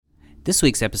This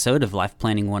week's episode of Life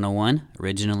Planning 101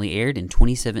 originally aired in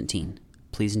 2017.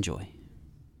 Please enjoy.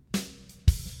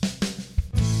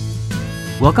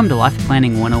 Welcome to Life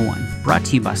Planning 101, brought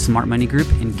to you by Smart Money Group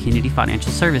and Kennedy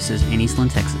Financial Services in Eastland,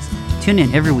 Texas. Tune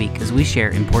in every week as we share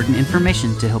important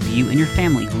information to help you and your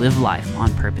family live life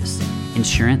on purpose.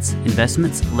 Insurance,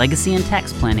 investments, legacy and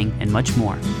tax planning, and much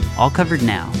more. All covered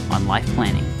now on Life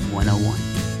Planning 101.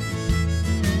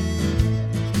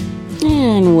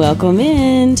 And welcome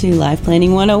in to Life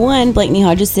Planning 101. Blakeney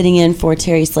Hodges sitting in for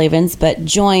Terry Slavens, but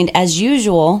joined as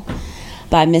usual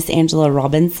by Miss Angela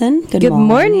Robinson. Good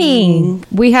morning.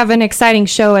 We have an exciting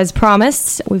show as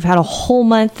promised. We've had a whole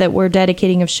month that we're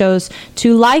dedicating of shows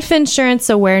to Life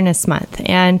Insurance Awareness Month.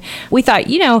 And we thought,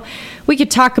 we could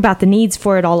talk about the needs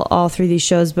for it all through these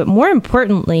shows. But more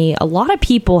importantly, a lot of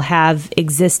people have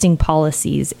existing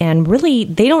policies and really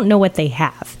they don't know what they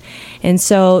have. And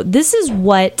so this is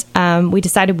what we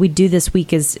decided we'd do this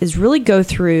week is really go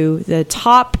through the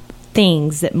top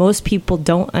things that most people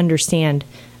don't understand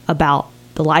about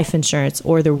the life insurance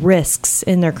or the risks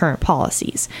in their current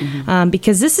policies.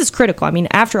 Because this is critical. I mean,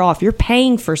 after all, if you're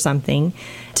paying for something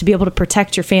to be able to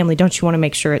protect your family, don't you want to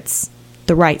make sure it's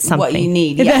the right something? What you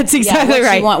need. Yeah. That's exactly what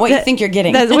right. You want, what you think you're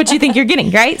getting. That's what you think you're getting,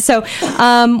 right? So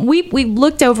we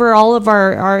looked over all of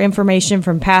our information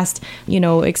from past,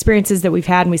 experiences that we've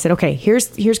had, and we said, okay, here's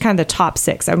kind of the top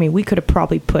 6. I mean, we could have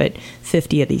probably put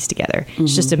 50 of these together.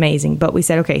 It's just amazing. But we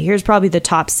said, okay, here's probably the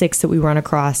top 6 that we run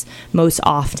across most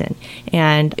often.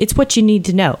 And it's what you need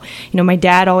to know. My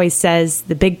dad always says,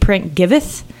 the big print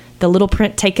giveth, the little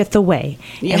print taketh away.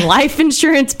 Yeah. And life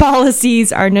insurance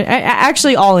policies are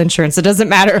actually all insurance. It doesn't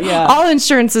matter. Yeah. All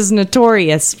insurance is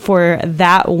notorious for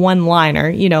that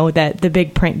one-liner, that the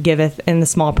big print giveth and the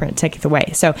small print taketh away.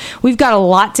 So we've got a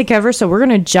lot to cover. So we're going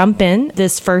to jump in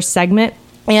this first segment.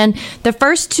 And the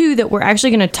first 2 that we're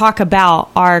actually going to talk about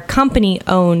are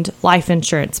company-owned life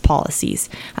insurance policies.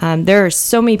 There are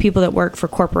so many people that work for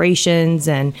corporations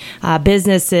and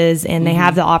businesses, and they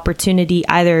have the opportunity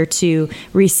either to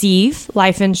receive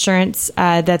life insurance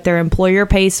that their employer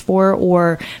pays for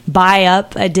or buy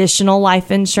up additional life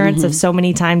insurance of so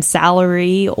many times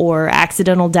salary or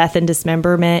accidental death and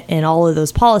dismemberment and all of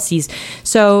those policies.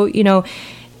 So,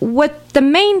 what the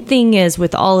main thing is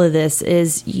with all of this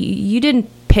is you didn't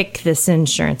pick this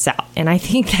insurance out. And I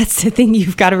think that's the thing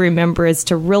you've got to remember is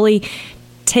to really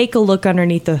take a look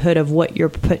underneath the hood of what you're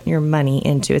putting your money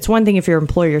into. It's one thing if your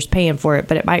employer's paying for it,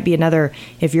 but it might be another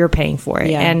if you're paying for it.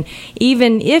 Yeah. And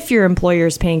even if your employer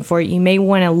is paying for it, you may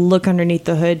want to look underneath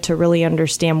the hood to really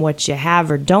understand what you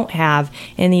have or don't have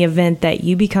in the event that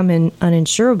you become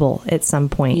uninsurable at some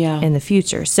point in the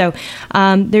future. So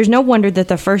there's no wonder that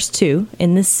the first 2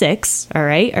 in the 6, all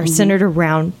right, are centered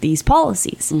around these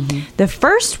policies. The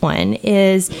first one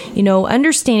is,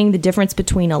 understanding the difference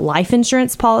between a life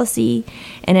insurance policy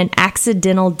and an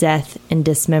accidental death and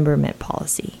dismemberment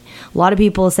policy. A lot of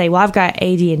people say, well, I've got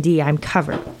AD&D, I'm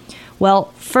covered. Well,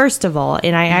 first of all,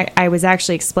 and I was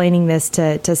actually explaining this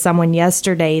to someone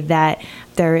yesterday that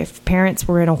their parents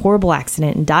were in a horrible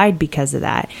accident and died because of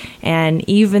that. And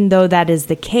even though that is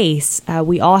the case,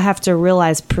 we all have to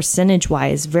realize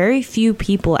percentage-wise, very few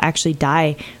people actually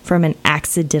die from an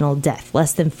accidental death.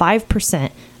 Less than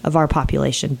 5% of our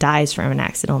population dies from an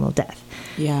accidental death.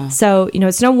 Yeah. So,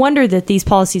 it's no wonder that these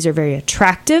policies are very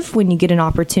attractive when you get an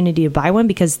opportunity to buy one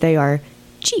because they are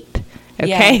cheap.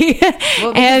 Okay. Yeah.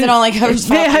 Well, because it only covers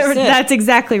 5%. That's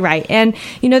exactly right. And,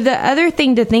 the other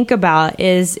thing to think about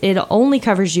is it only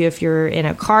covers you if you're in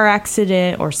a car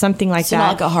accident or something like that.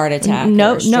 Not like a heart attack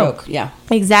or a stroke. No. Yeah.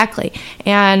 Exactly.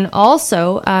 And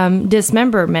also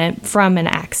dismemberment from an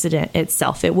accident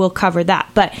itself. It will cover that.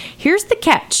 But here's the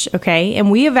catch, okay?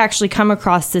 And we have actually come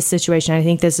across this situation. I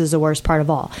think this is the worst part of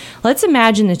all. Let's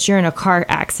imagine that you're in a car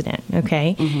accident,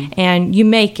 okay? And you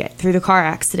make it through the car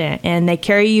accident and they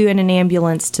carry you in an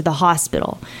ambulance to the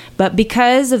hospital. But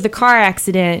because of the car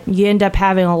accident, you end up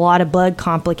having a lot of blood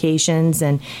complications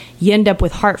and you end up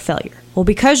with heart failure. Well,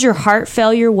 because your heart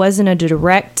failure wasn't a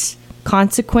direct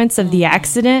consequence of the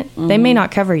accident, they may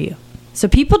not cover you. So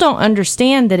people don't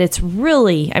understand that it's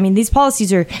really, these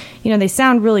policies are, they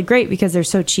sound really great because they're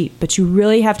so cheap, but you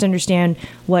really have to understand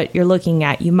what you're looking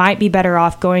at. You might be better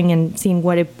off going and seeing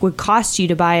what it would cost you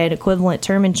to buy an equivalent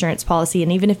term insurance policy.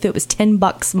 And even if it was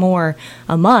 $10 more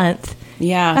a month,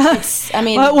 Yeah.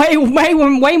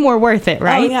 Way more worth it,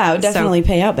 right? Oh, yeah. It would definitely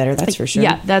pay out better. That's for sure.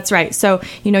 Yeah, that's right. So,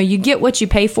 you get what you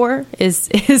pay for is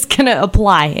going to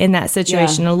apply in that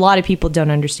situation. Yeah. A lot of people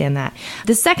don't understand that.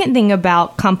 The second thing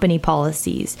about company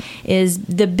policies is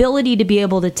the ability to be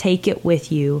able to take it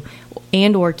with you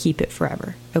and or keep it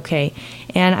forever. Okay.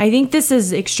 And I think this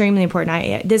is extremely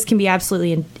important. This can be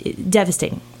absolutely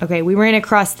devastating. Okay. We ran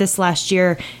across this last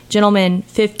year. Gentleman,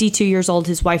 52 years old.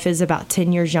 His wife is about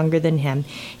 10 years younger than him.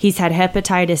 He's had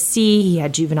hepatitis C. He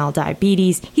had juvenile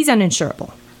diabetes. He's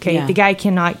uninsurable. Okay. Yeah. The guy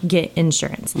cannot get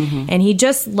insurance. And he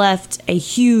just left a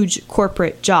huge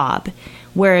corporate job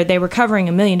where they were covering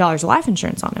 $1 million of life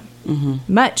insurance on him.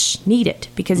 Much needed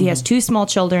because he has 2 small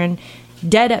children,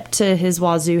 dead up to his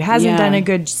wazoo, hasn't done a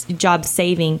good job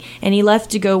saving, and he left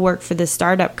to go work for this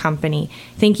startup company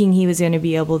thinking he was going to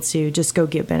be able to just go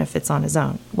get benefits on his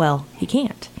own. Well, he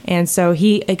can't. And so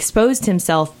he exposed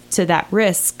himself to that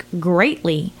risk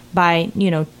greatly by,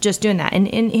 just doing that.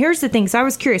 And here's the thing. So I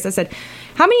was curious. I said,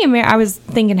 how many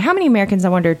Americans, I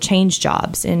wonder, change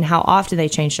jobs and how often they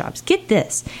change jobs? Get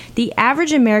this. The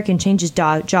average American changes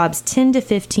jobs 10 to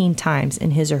 15 times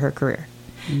in his or her career.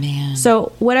 Man.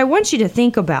 So what I want you to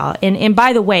think about, and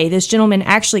by the way, this gentleman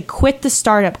actually quit the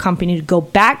startup company to go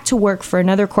back to work for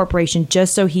another corporation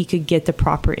just so he could get the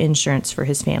proper insurance for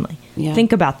his family. Yeah.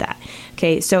 Think about that.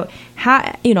 Okay, so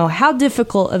how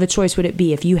difficult of a choice would it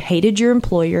be if you hated your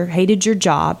employer, hated your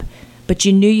job, but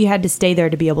you knew you had to stay there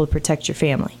to be able to protect your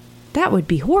family? That would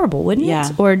be horrible, wouldn't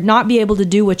it? Or not be able to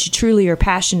do what you truly are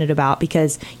passionate about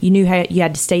because you knew you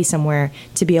had to stay somewhere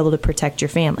to be able to protect your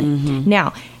family.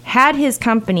 Now, had his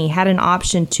company had an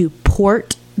option to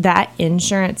port that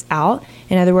insurance out,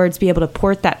 in other words, be able to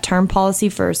port that term policy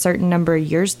for a certain number of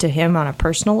years to him on a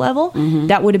personal level,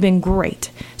 that would have been great.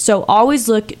 So always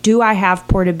look, do I have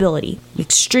portability?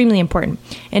 Extremely important.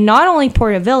 And not only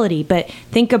portability, but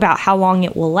think about how long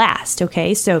it will last,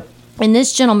 okay? So in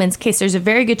this gentleman's case, there's a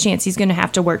very good chance he's going to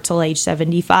have to work till age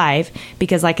 75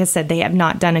 because, like I said, they have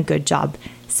not done a good job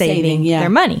saving their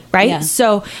money, right? Yeah.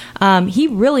 So he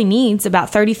really needs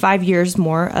about 35 years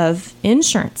more of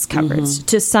insurance coverage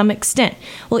to some extent.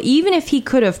 Well, even if he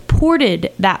could have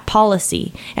ported that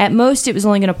policy, at most it was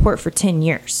only going to port for 10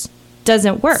 years.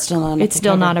 Doesn't work. It's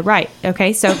still not a right.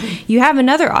 Okay, so you have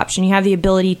another option. You have the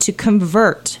ability to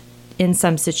convert in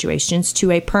some situations to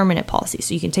a permanent policy.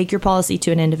 So you can take your policy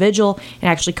to an individual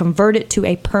and actually convert it to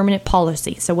a permanent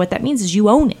policy. So what that means is you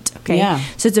own it. Okay. Yeah.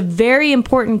 So it's a very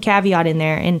important caveat in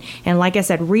there. And like I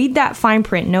said, read that fine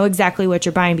print, know exactly what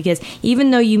you're buying, because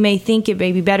even though you may think it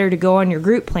may be better to go on your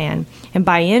group plan and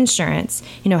buy insurance,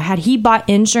 had he bought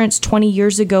insurance 20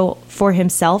 years ago for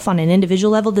himself on an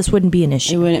individual level, this wouldn't be an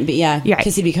issue. It wouldn't be,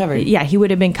 because he'd be covered. Yeah, he would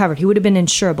have been covered. He would have been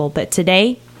insurable. But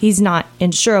today, he's not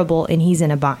insurable and he's in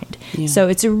a bind. Yeah. So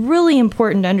it's really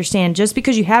important to understand, just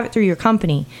because you have it through your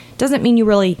company doesn't mean you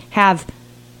really have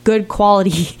good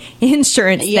quality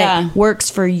insurance that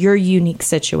works for your unique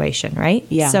situation, right?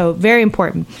 Yeah. So very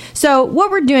important. So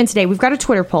what we're doing today, we've got a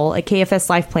Twitter poll at KFS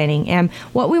Life Planning, and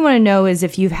what we want to know is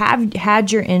if you have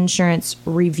had your insurance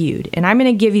reviewed. And I'm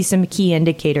going to give you some key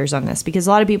indicators on this, because a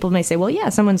lot of people may say, well, yeah,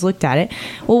 someone's looked at it.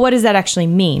 Well, what does that actually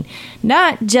mean?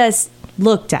 Not just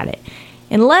looked at it.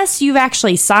 Unless you've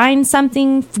actually signed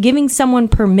something giving someone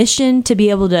permission to be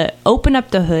able to open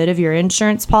up the hood of your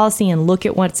insurance policy and look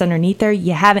at what's underneath there,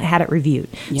 you haven't had it reviewed.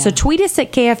 Yeah. So tweet us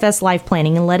at KFS Life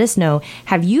Planning and let us know,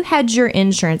 have you had your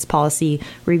insurance policy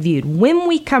reviewed? When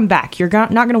we come back, you're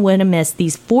not going to want to miss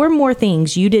these 4 more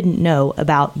things you didn't know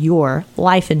about your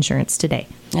life insurance today.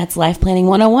 That's Life Planning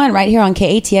 101 right here on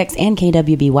KATX and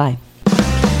KWBY.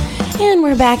 And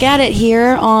we're back at it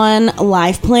here on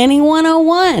Life Planning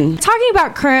 101. Talking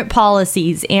about current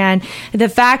policies and the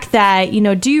fact that,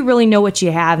 do you really know what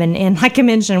you have? And like I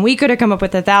mentioned, we could have come up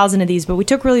with 1,000 of these, but we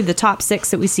took really the top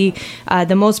 6 that we see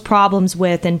the most problems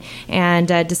with and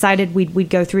decided we'd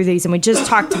go through these. And we just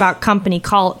talked about company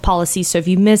policies. So if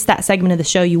you missed that segment of the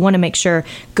show, you want to make sure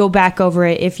go back over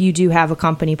it if you do have a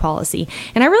company policy.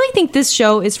 And I really think this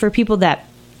show is for people that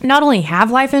not only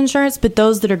have life insurance, but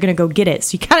those that are going to go get it.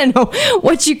 So you kind of know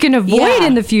what you can avoid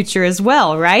in the future as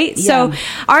well, right? Yeah. So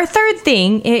our third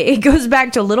thing, it goes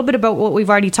back to a little bit about what we've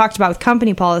already talked about with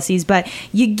company policies, but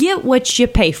you get what you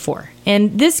pay for.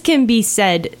 And this can be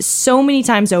said so many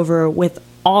times over with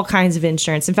all kinds of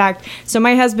insurance. In fact, so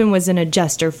my husband was an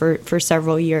adjuster for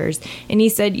several years, and he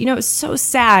said, it's so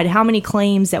sad how many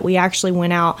claims that we actually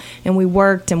went out and we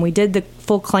worked and we did the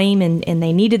full claim and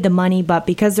they needed the money, but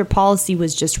because their policy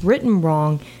was just written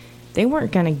wrong, they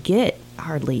weren't going to get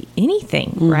hardly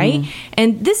anything, right?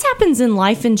 And this happens in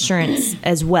life insurance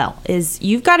as well, is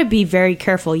you've got to be very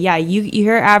careful. Yeah, you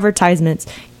hear advertisements,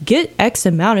 get X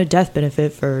amount of death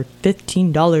benefit for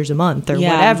 $15 a month or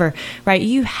whatever, right?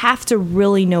 You have to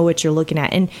really know what you're looking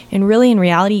at. And really, in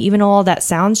reality, even though all that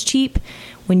sounds cheap,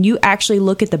 when you actually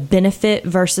look at the benefit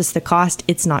versus the cost,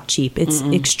 it's not cheap. It's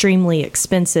extremely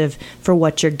expensive for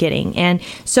what you're getting. And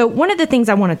so one of the things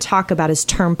I want to talk about is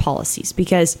term policies,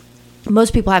 because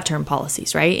most people have term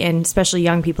policies, right? And especially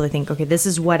young people, they think, okay, this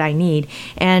is what I need.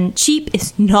 And cheap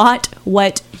is not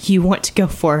what you want to go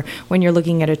for when you're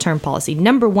looking at a term policy.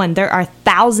 Number one, there are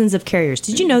thousands of carriers.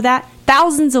 Did you know that?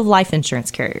 Thousands of life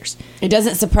insurance carriers. It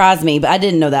doesn't surprise me, but I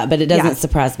didn't know that, but it doesn't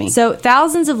surprise me. So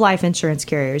thousands of life insurance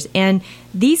carriers, and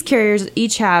these carriers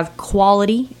each have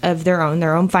quality of their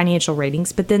own financial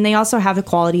ratings, but then they also have the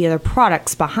quality of their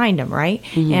products behind them, right?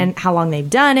 And how long they've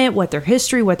done it, what their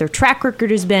history, what their track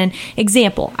record has been.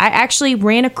 Example, I actually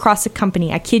ran across a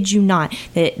company, I kid you not,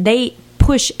 that they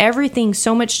push everything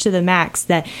so much to the max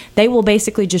that they will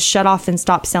basically just shut off and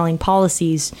stop selling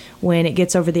policies when it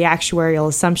gets over the actuarial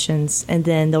assumptions, and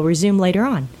then they'll resume later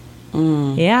on.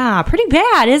 Yeah, pretty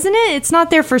bad, isn't it? It's not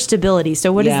there for stability.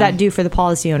 So what does that do for the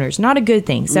policy owners? Not a good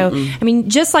thing. So, I mean,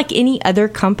 just like any other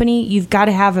company, you've got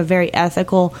to have a very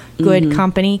ethical, good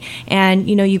company. And,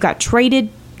 you know, you've got traded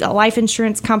life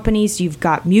insurance companies, you've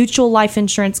got mutual life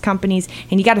insurance companies,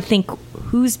 and you got to think,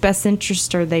 whose best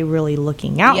interest are they really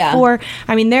looking out for?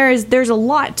 I mean, there's a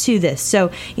lot to this.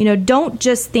 So, you know, don't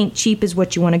just think cheap is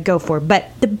what you want to go for.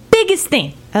 But the biggest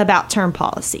thing about term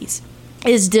policies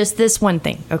is just this one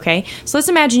thing, okay? So let's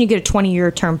imagine you get a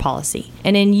 20-year term policy,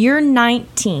 and in year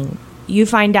 19, you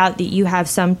find out that you have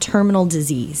some terminal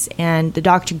disease, and the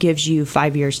doctor gives you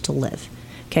 5 years to live,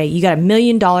 okay? You got $1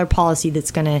 million policy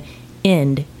that's going to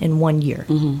end in 1 year.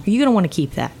 Are you going to want to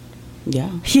keep that?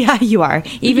 Yeah. Yeah, you are.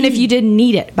 Even if you didn't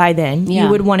need it by then, you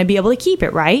would want to be able to keep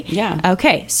it, right? Yeah.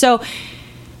 Okay, so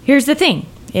here's the thing.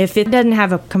 If it doesn't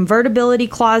have a convertibility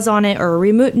clause on it or a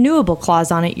renewable clause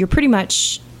on it, you're pretty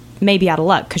much maybe out of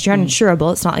luck because you're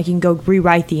uninsurable. It's not like you can go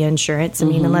rewrite the insurance. I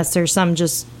mean, unless there's some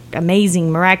just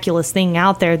amazing, miraculous thing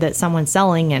out there that someone's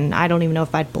selling, and I don't even know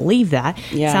if I'd believe that.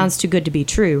 Sounds too good to be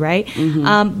true, right?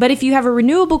 But if you have a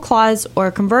renewable clause or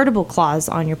a convertible clause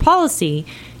on your policy,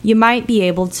 you might be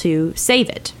able to save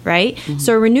it, right?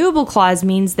 So a renewable clause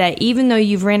means that even though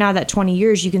you've ran out of that 20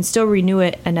 years, you can still renew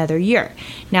it another year.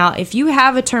 Now, if you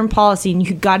have a term policy and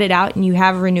you got it out and you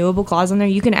have a renewable clause on there,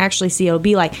 you can actually see it'll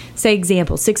be like, say,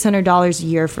 example, $600 a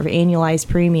year for annualized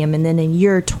premium, and then in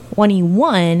year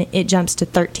 21, it jumps to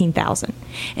 $13,000.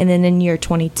 And then in year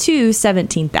 22,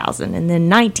 $17,000, and then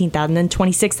 $19,000, and then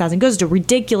 $26,000. It goes to a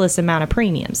ridiculous amount of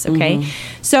premiums, okay?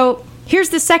 So here's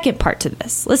the second part to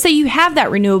this. Let's say you have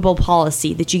that renewable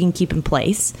policy that you can keep in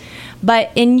place,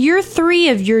 but in year 3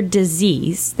 of your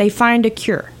disease, they find a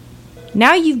cure.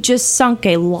 Now you've just sunk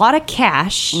a lot of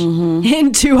cash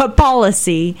into a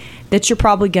policy that you're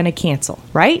probably going to cancel,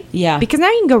 right? Yeah. Because now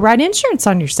you can go write insurance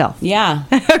on yourself. Yeah.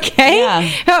 Okay?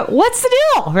 Yeah. What's the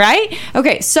deal, right?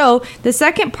 Okay, so the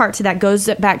second part to that goes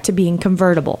back to being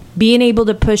convertible, being able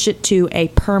to push it to a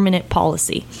permanent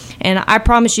policy. And I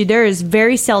promise you, there is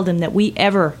very seldom that we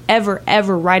ever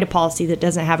write a policy that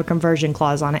doesn't have a conversion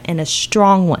clause on it, and a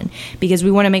strong one, because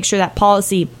we want to make sure that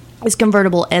policy is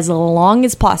convertible as long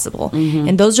as possible.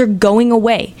 And those are going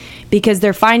away because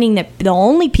they're finding that the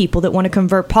only people that want to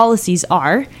convert policies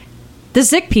are the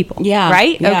sick people. Yeah.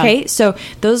 Right? Yeah. Okay. So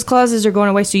those clauses are going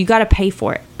away. So you got to pay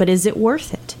for it. But is it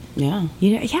worth it? Yeah.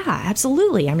 You know, yeah,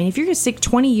 absolutely. I mean, if you're going to stick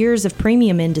 20 years of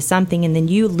premium into something and then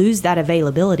you lose that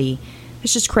availability,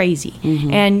 it's just crazy.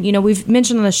 And, you know, we've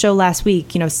mentioned on the show last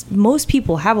week, you know, most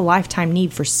people have a lifetime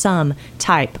need for some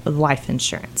type of life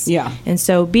insurance. Yeah. And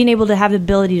so being able to have the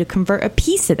ability to convert a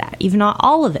piece of that, even not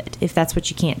all of it, if that's what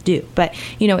you can't do. But,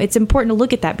 you know, it's important to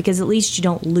look at that because at least you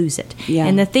don't lose it. Yeah.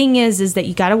 And the thing is that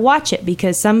you got to watch it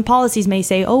because some policies may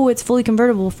say, oh, it's fully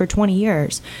convertible for 20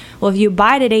 years. Well, if you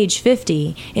buy it at age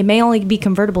 50, it may only be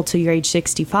convertible till you're age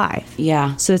 65.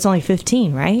 Yeah. So it's only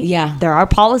 15, right? Yeah. There are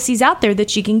policies out there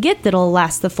that you can get that'll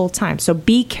last the full time. So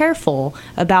be careful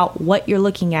about what you're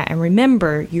looking at. And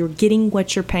remember, you're getting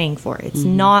what you're paying for. It's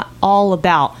not all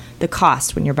about the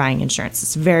cost when you're buying insurance.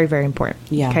 It's very, very important.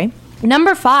 Yeah. Okay.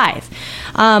 Number 5,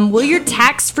 will your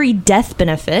tax-free death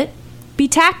benefit be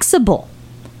taxable?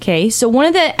 Okay. So one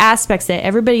of the aspects that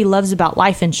everybody loves about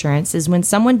life insurance is when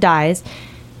someone dies,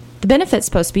 the benefit's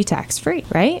supposed to be tax-free,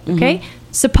 right? Okay.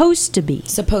 Supposed to be.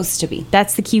 Supposed to be.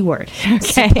 That's the key word.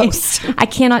 Okay. Supposed to. I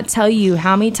cannot tell you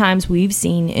how many times we've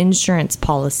seen insurance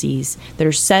policies that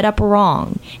are set up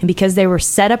wrong. And because they were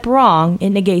set up wrong,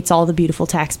 it negates all the beautiful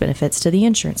tax benefits to the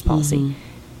insurance policy.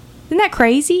 Isn't that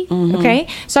crazy? Okay.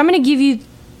 So I'm going to give you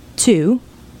 2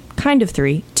 kind of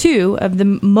three, two of the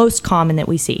most common that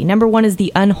we see. Number one is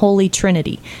the unholy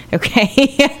trinity.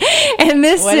 Okay. And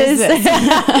this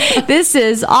this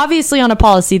is obviously on a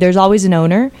policy. There's always an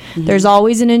owner, there's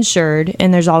always an insured,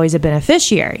 and there's always a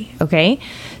beneficiary. Okay.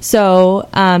 So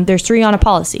there's three on a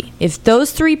policy. If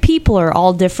those three people are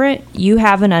all different, you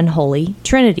have an unholy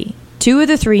trinity. Two of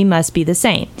the three must be the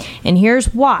same. And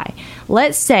here's why.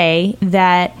 Let's say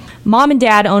that mom and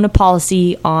dad own a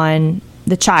policy on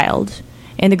the child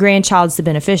and the grandchild's the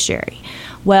beneficiary.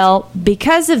 Well,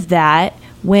 because of that,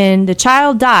 when the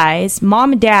child dies,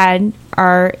 mom and dad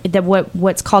are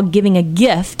what's called giving a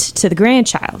gift to the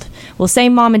grandchild. Well, say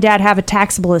mom and dad have a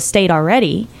taxable estate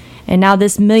already, and now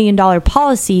this $1 million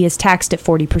policy is taxed at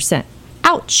 40%.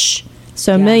 Ouch.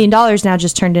 So $1 million now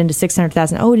just turned into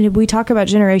 $600,000. Oh, did we talk about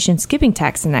generation skipping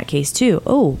tax in that case too?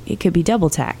 Oh, it could be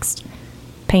double taxed.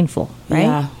 Painful, right?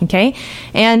 Yeah. Okay.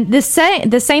 And the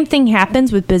same thing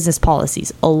happens with business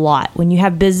policies a lot. When you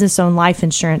have business-owned life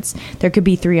insurance, there could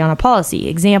be three on a policy.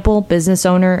 Example: business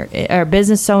owner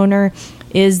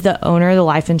is the owner of the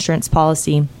life insurance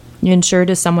policy. You insure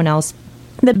to someone else.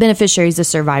 The beneficiary is the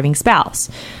surviving spouse.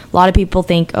 A lot of people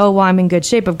think, oh, well, I'm in good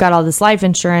shape. I've got all this life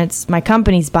insurance. My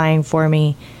company's buying for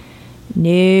me.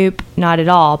 Nope, not at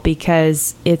all,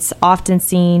 because it's often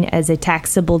seen as a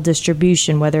taxable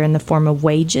distribution, whether in the form of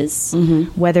wages,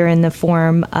 whether in the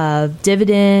form of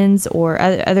dividends or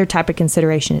other type of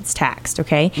consideration, it's taxed,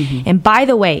 okay? And by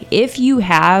the way, if you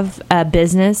have a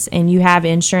business and you have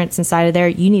insurance inside of there,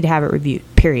 you need to have it reviewed,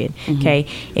 period, okay?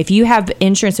 If you have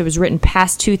insurance that was written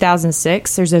past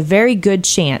 2006, there's a very good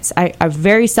chance, I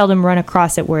very seldom run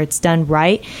across it where it's done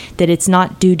right, that it's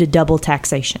not due to double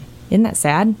taxation. Isn't that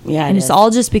sad? Yeah, and it's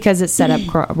all just because it's set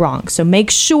up wrong. So make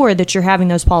sure that you're having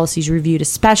those policies reviewed,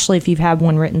 especially if you've had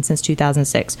one written since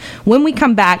 2006. When we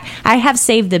come back, I have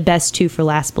saved the best two for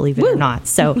last, believe it or not.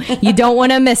 So you don't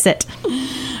want to miss it.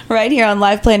 Right here on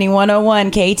Life Planning 101,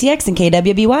 KATX and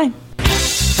KWBY.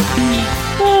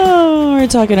 Oh, we're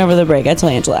talking over the break. I tell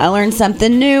Angela, I learn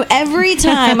something new every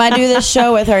time I do this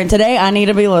show with her, and today I need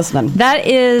to be listening. That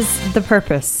is the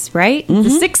purpose, right? The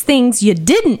 6 things you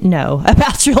didn't know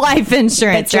about your life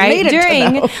insurance, right?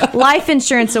 During Life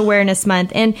Insurance Awareness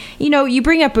Month. And, you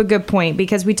bring up a good point,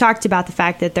 because we talked about the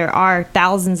fact that there are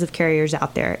thousands of carriers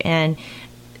out there, and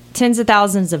tens of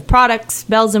thousands of products,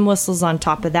 bells and whistles on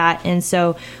top of that. And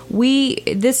so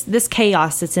this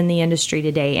chaos that's in the industry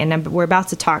today, and we're about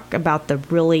to talk about the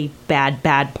really bad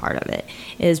part of it,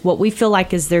 is what we feel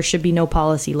like is there should be no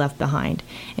policy left behind.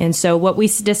 And so what we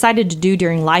decided to do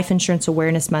during Life Insurance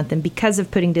Awareness Month, and because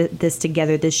of putting this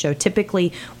together, this show,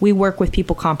 typically we work with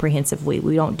people comprehensively.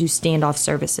 We don't do standoff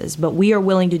services, but we are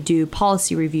willing to do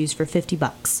policy reviews for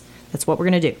 $50. That's what we're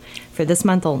going to do for this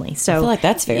month only. So I feel like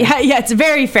that's fair. Yeah, it's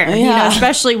very fair. Yeah.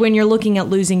 Especially when you're looking at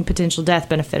losing potential death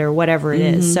benefit or whatever it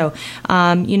is. So,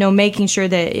 making sure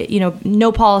that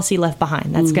no policy left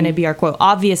behind. That's going to be our quote.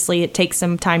 Obviously, it takes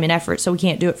some time and effort, so we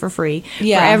can't do it for free for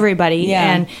everybody,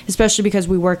 and especially because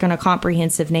we work on a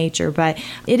comprehensive nature. But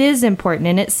it is important,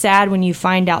 and it's sad when you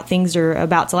find out things are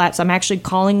about to lapse. I'm actually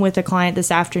calling with a client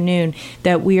this afternoon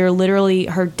that we are literally,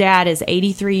 her dad is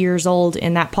 83 years old,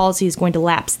 and that policy is going to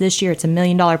lapse this year. It's $1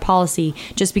 million policy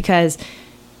just because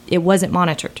it wasn't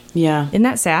monitored. Yeah. Isn't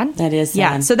that sad? That is sad.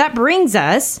 Yeah. So that brings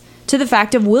us to the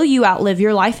fact of, will you outlive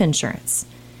your life insurance?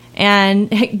 And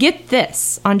get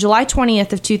this, on July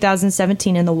 20th of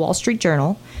 2017 in the Wall Street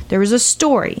Journal, there was a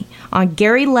story on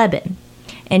Gary Lebin,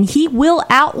 and he will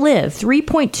outlive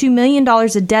 $3.2 million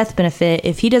of death benefit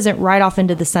if he doesn't ride off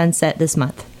into the sunset this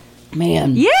month.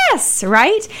 Man. Yes,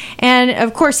 right? And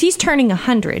of course, he's turning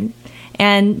 100.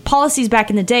 And policies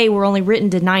back in the day were only written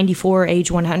to 94,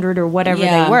 age 100, or whatever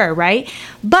they were, right?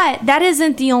 But that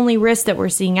isn't the only risk that we're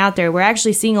seeing out there. We're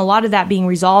actually seeing a lot of that being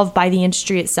resolved by the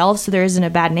industry itself, so there isn't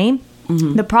a bad name.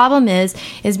 The problem is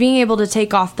being able to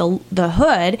take off the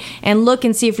hood and look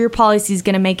and see if your policy is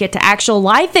going to make it to actual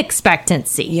life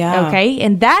expectancy. Yeah. Okay?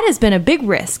 And that has been a big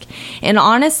risk. And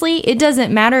honestly, it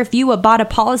doesn't matter if you bought a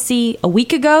policy a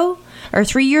week ago or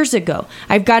 3 years ago.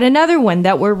 I've got another one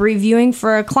that we're reviewing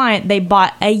for a client they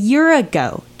bought a year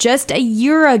ago, just a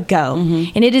year ago,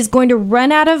 and it is going to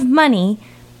run out of money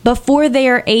before they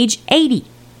are age 80.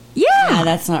 Yeah,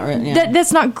 that's not written. Yeah.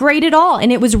 That's not great at all,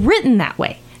 and it was written that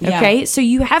way. Okay, so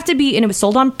you have to be, and it was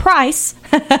sold on price.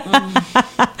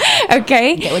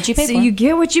 Okay, get what you pay for. So you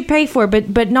get what you pay for,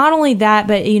 but not only that,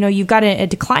 but you've got a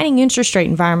declining interest rate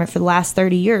environment for the last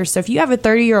 30 years. So if you have a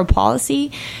 30-year-old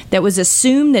policy that was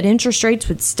assumed that interest rates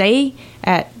would stay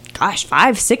at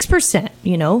 5-6%,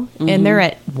 and they're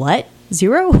at what?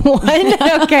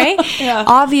 01, okay?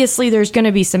 Obviously, there's going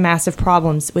to be some massive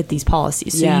problems with these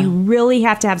policies. So you really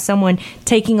have to have someone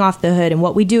taking off the hood. And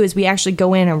what we do is we actually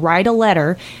go in and write a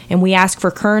letter, and we ask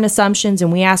for current assumptions,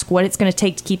 and we ask what it's going to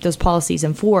take to keep those policies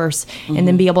in force, and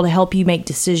then be able to help you make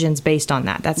decisions based on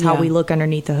that. That's how we look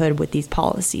underneath the hood with these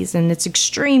policies. And it's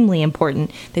extremely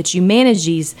important that you manage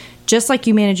these just like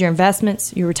you manage your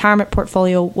investments, your retirement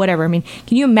portfolio, whatever. I mean,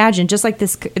 can you imagine, just like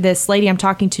this lady I'm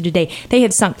talking to today, they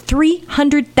had sunk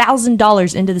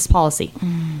 $300,000 into this policy.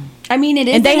 I mean, it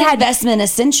is an investment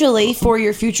essentially for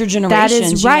your future generations.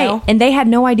 That is right. You know? And they had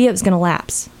no idea it was going to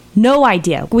lapse. No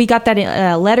idea. We got that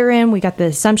letter in, we got the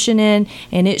assumption in,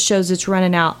 and it shows it's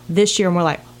running out this year. And we're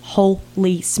like,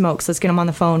 holy smokes, let's get them on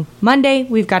the phone Monday.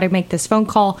 We've got to make this phone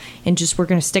call, and we're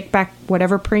going to stick back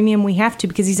whatever premium we have to,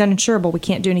 because he's uninsurable. We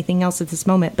can't do anything else at this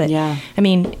moment. But I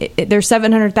mean, there's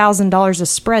 $700,000 of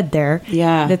spread there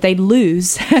that they'd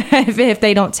lose if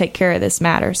they don't take care of this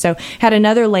matter. So had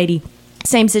another lady,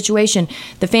 same situation.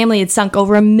 The family had sunk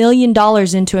over $1 million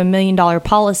into $1 million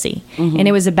policy, and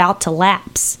it was about to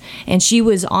lapse, and she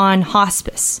was on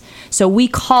hospice. So we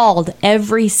called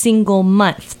every single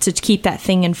month to keep that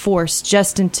thing in force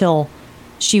just until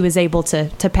she was able to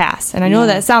pass. And I know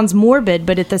that sounds morbid,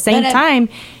 but at the same time,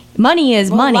 money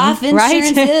is money, life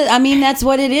insurance is, I mean, that's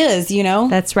what it is, you know?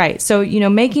 That's right. So,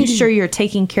 making sure you're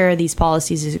taking care of these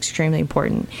policies is extremely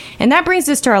important. And that brings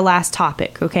us to our last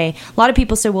topic, okay? A lot of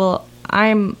people say, well,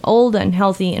 I'm old and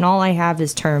healthy and all I have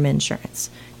is term insurance.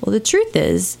 Well, the truth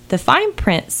is, the fine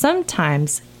print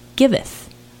sometimes giveth,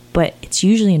 but it's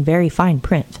usually in very fine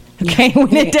print. Okay,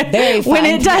 when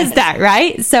it does that,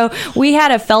 right? So we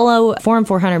had a fellow Forum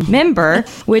 400 member,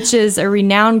 which is a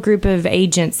renowned group of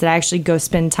agents that I actually go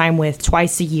spend time with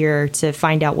twice a year to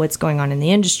find out what's going on in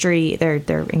the industry.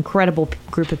 They're an incredible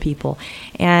group of people.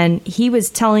 And he was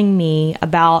telling me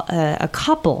about a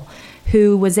couple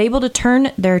who was able to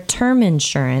turn their term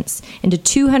insurance into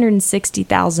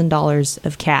 $260,000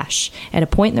 of cash at a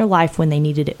point in their life when they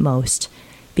needed it most,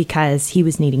 because he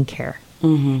was needing care.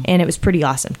 And it was pretty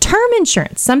awesome. Term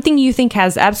insurance, something you think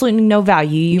has absolutely no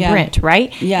value, you rent,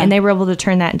 right? And they were able to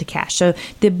turn that into cash. So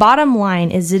the bottom line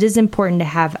is, it is important to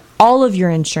have all of your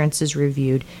insurances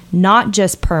reviewed, not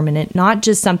just permanent, not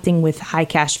just something with high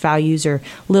cash values or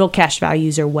little cash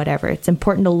values or whatever. It's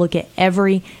important to look at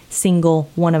every single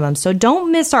one of them. So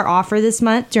don't miss our offer this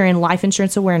month during Life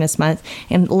Insurance Awareness Month,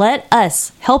 and let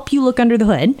us help you look under the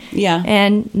hood.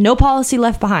 And no policy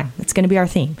left behind. That's going to be our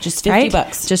theme. Just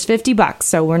 $50. Just $50.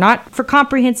 So we're not for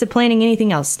comprehensive planning,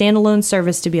 anything else. Standalone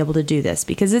service to be able to do this,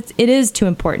 because it is too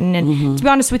important. And to be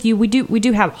honest with you, we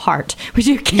do have heart. We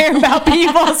do care about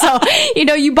people. So,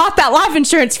 you bought that life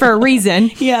insurance for a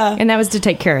reason. And that was to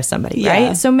take care of somebody,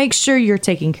 right? So make sure you're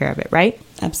taking care of it, right?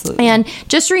 Absolutely. And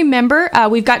just remember,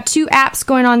 we've got 2 apps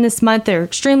going on this month. They're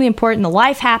extremely important. The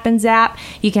Life Happens app,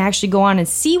 you can actually go on and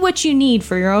see what you need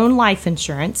for your own life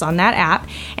insurance on that app.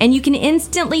 And you can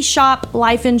instantly shop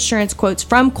life insurance quotes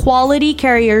from quality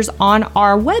carriers on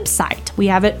our website. We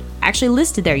have it actually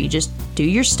listed there. You just do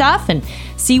your stuff and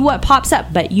see what pops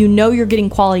up, but you're getting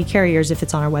quality carriers if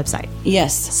it's on our website.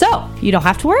 Yes. So you don't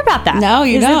have to worry about that. No,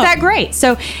 you don't. Isn't that great?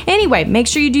 So anyway, make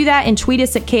sure you do that and tweet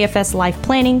us at KFS Life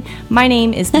Planning. My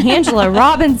name is Angela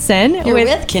Robinson. You're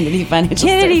with Kennedy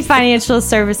Financial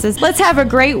Services. Let's have a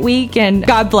great week, and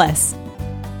God bless.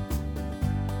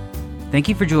 Thank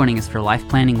you for joining us for Life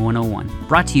Planning 101,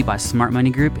 brought to you by Smart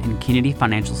Money Group and Kennedy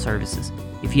Financial Services.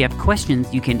 If you have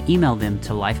questions, you can email them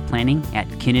to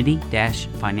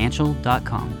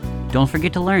lifeplanning@kennedy-financial.com. Don't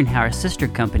forget to learn how our sister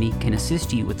company can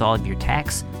assist you with all of your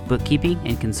tax, bookkeeping,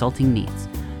 and consulting needs.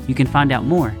 You can find out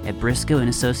more at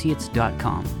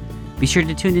briscoeandassociates.com. Be sure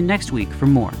to tune in next week for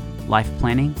more Life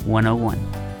Planning 101.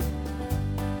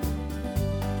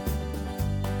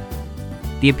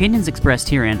 The opinions expressed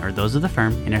herein are those of the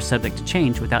firm and are subject to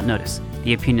change without notice.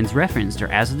 The opinions referenced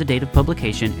are as of the date of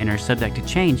publication and are subject to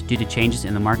change due to changes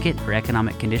in the market or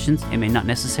economic conditions and may not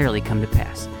necessarily come to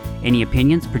pass. Any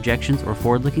opinions, projections, or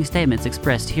forward-looking statements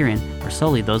expressed herein are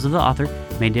solely those of the author,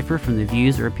 may differ from the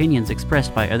views or opinions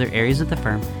expressed by other areas of the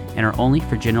firm, and are only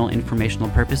for general informational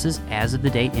purposes as of the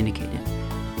date indicated.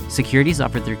 Securities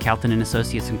offered through Calton &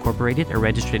 Associates Incorporated, a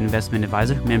registered investment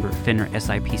advisor, member FINRA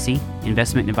SIPC.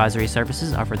 Investment advisory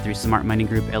services offered through Smart Money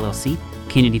Group, LLC.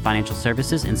 Kennedy Financial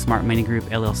Services and Smart Money Group,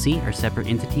 LLC are separate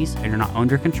entities and are not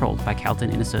owned or controlled by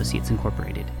Calton & Associates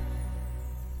Incorporated.